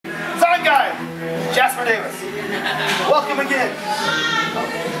Jasper Davis. Welcome again.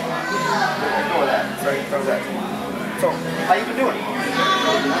 Ignore that. Sorry, throw that. So, how you been doing?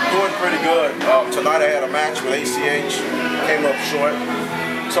 Doing pretty good. Tonight I had a match with ACH. Came up short.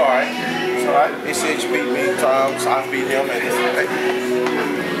 It's alright. It's alright. ACH beat me times. I beat him. And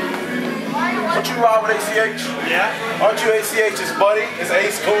don't you ride with ACH? Yeah. Aren't you ACH's buddy? His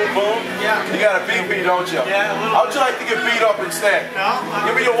ace, cool, boom? Yeah. You got a BP, don't you? Yeah, a little. How would you like to get beat up instead? No.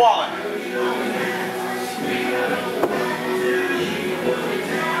 Give me your wallet.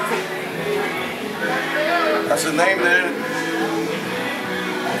 That's the name there.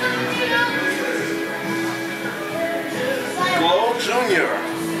 Glow Jr.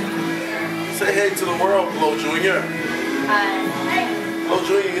 Say hey to the world, Glow Jr. Hi. Glow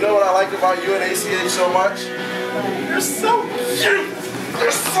Jr., you know what I like about you and ACH so much? You're so cute!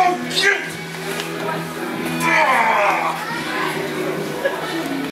 You're so cute!